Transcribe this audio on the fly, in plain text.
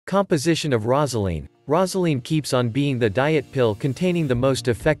Composition of Razalean. Razalean keeps on being the diet pill containing the most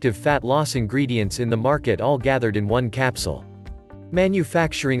effective fat loss ingredients in the market, all gathered in one capsule.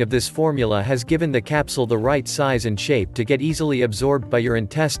 Manufacturing of this formula has given the capsule the right size and shape to get easily absorbed by your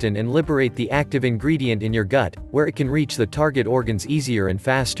intestine and liberate the active ingredient in your gut, where it can reach the target organs easier and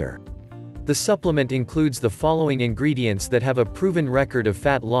faster. The supplement includes the following ingredients that have a proven record of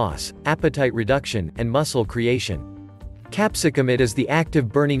fat loss, appetite reduction, and muscle creation. Capsicum. It is the active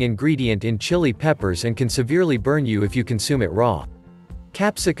burning ingredient in chili peppers and can severely burn you if you consume it raw.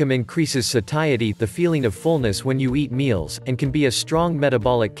 Capsicum increases satiety, the feeling of fullness when you eat meals, and can be a strong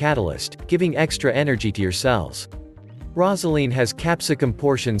metabolic catalyst, giving extra energy to your cells. Razalean has capsicum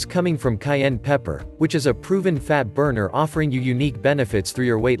portions coming from cayenne pepper, which is a proven fat burner, offering you unique benefits through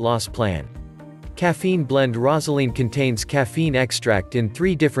your weight loss plan. Caffeine blend. Razalean contains caffeine extract in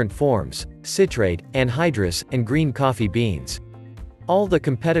 3 different forms: citrate, anhydrous, and green coffee beans. All the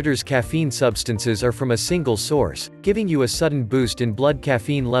competitors' caffeine substances are from a single source, giving you a sudden boost in blood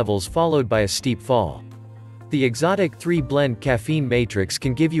caffeine levels followed by a steep fall. The exotic 3-blend caffeine matrix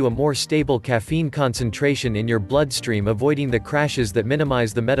can give you a more stable caffeine concentration in your bloodstream, avoiding the crashes that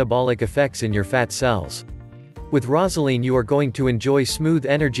minimize the metabolic effects in your fat cells. With Razalean you are going to enjoy smooth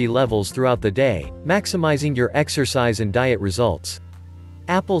energy levels throughout the day, maximizing your exercise and diet results.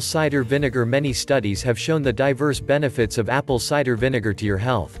 Apple cider vinegar. Many studies have shown the diverse benefits of apple cider vinegar to your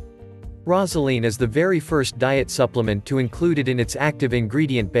health. Razalean is the very first diet supplement to include it in its active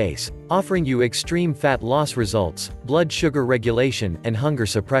ingredient base, offering you extreme fat loss results, blood sugar regulation, and hunger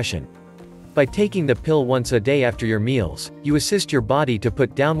suppression. By taking the pill once a day after your meals, you assist your body to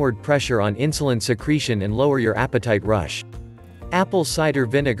put downward pressure on insulin secretion and lower your appetite rush. Apple cider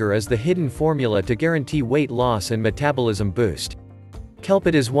vinegar is the hidden formula to guarantee weight loss and metabolism boost. Kelp.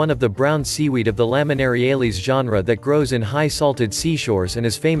 It is one of the brown seaweed of the Laminariales genre that grows in high-salted seashores and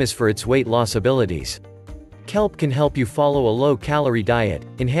is famous for its weight loss abilities. Kelp can help you follow a low-calorie diet,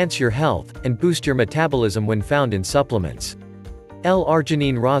 enhance your health, and boost your metabolism when found in supplements.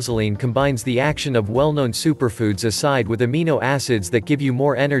 L-arginine. Razalean combines the action of well-known superfoods aside with amino acids that give you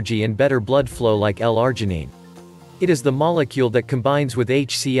more energy and better blood flow, like L-arginine. It is the molecule that combines with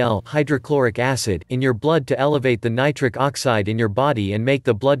HCl, hydrochloric acid, in your blood to elevate the nitric oxide in your body and make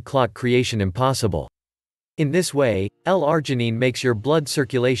the blood clot creation impossible. In this way, L-arginine makes your blood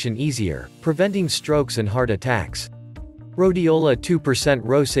circulation easier, preventing strokes and heart attacks. Rhodiola 2%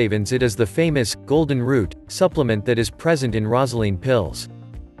 Rosavins. It is the famous golden root supplement that is present in Razalean pills.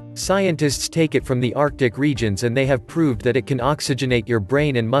 Scientists take it from the Arctic regions and they have proved that it can oxygenate your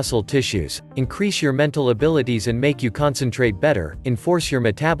brain and muscle tissues, increase your mental abilities and make you concentrate better, enforce your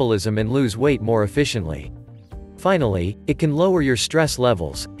metabolism and lose weight more efficiently. Finally, it can lower your stress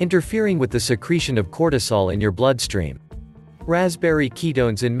levels, interfering with the secretion of cortisol in your bloodstream. Raspberry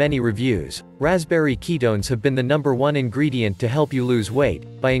ketones. In many reviews, raspberry ketones have been the #1 ingredient to help you lose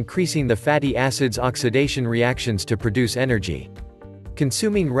weight, by increasing the fatty acids oxidation reactions to produce energy.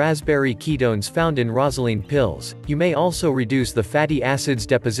 Consuming raspberry ketones found in Razalean pills, you may also reduce the fatty acids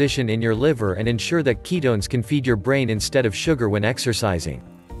deposition in your liver and ensure that ketones can feed your brain instead of sugar when exercising.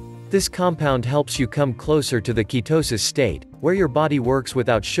 This compound helps you come closer to the ketosis state, where your body works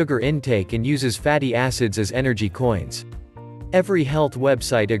without sugar intake and uses fatty acids as energy coins. Every health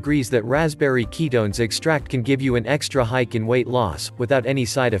website agrees that raspberry ketones extract can give you an extra hike in weight loss, without any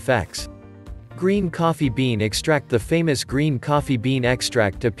side effects. Green coffee bean extract. The famous green coffee bean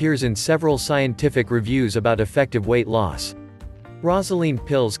extract appears in several scientific reviews about effective weight loss. Razalean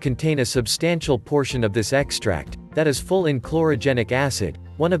pills contain a substantial portion of this extract, that is full in chlorogenic acid,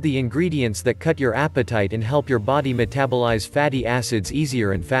 one of the ingredients that cut your appetite and help your body metabolize fatty acids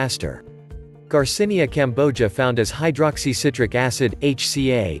easier and faster. Garcinia cambogia. Found as hydroxycitric acid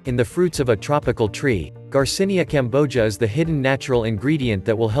 (HCA) in the fruits of a tropical tree, Garcinia cambogia is the hidden natural ingredient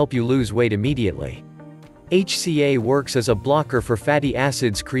that will help you lose weight immediately. HCA works as a blocker for fatty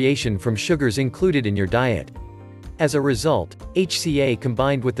acids creation from sugars included in your diet. As a result, HCA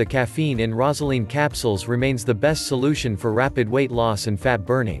combined with the caffeine in Razalean capsules remains the best solution for rapid weight loss and fat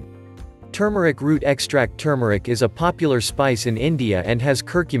burning. Turmeric root extract. Turmeric is a popular spice in India and has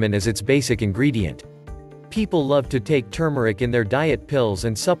curcumin as its basic ingredient. People love to take turmeric in their diet pills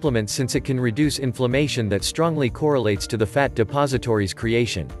and supplements since it can reduce inflammation that strongly correlates to the fat depositories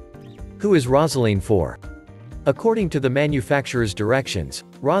creation. Who is Razalean for? According to the manufacturer's directions,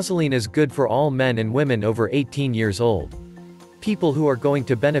 Razalean is good for all men and women over 18 years old. People who are going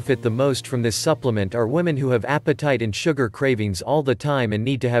to benefit the most from this supplement are women who have appetite and sugar cravings all the time and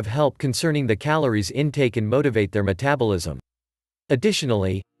need to have help concerning the calories intake and motivate their metabolism.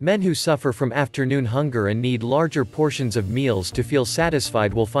 Additionally, men who suffer from afternoon hunger and need larger portions of meals to feel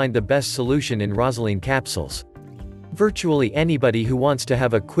satisfied will find the best solution in Razalean capsules. Virtually anybody who wants to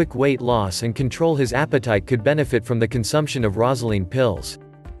have a quick weight loss and control his appetite could benefit from the consumption of Razalean pills.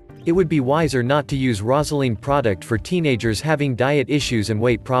 It would be wiser not to use Razalean product for teenagers having diet issues and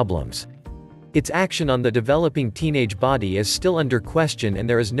weight problems. Its action on the developing teenage body is still under question, and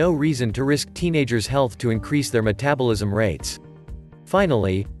there is no reason to risk teenagers' health to increase their metabolism rates.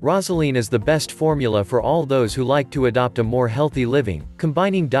 Finally, Razalean is the best formula for all those who like to adopt a more healthy living,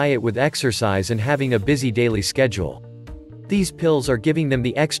 combining diet with exercise and having a busy daily schedule. These pills are giving them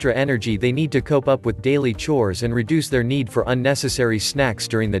the extra energy they need to cope up with daily chores and reduce their need for unnecessary snacks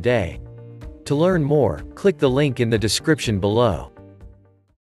during the day. To learn more, click the link in the description below.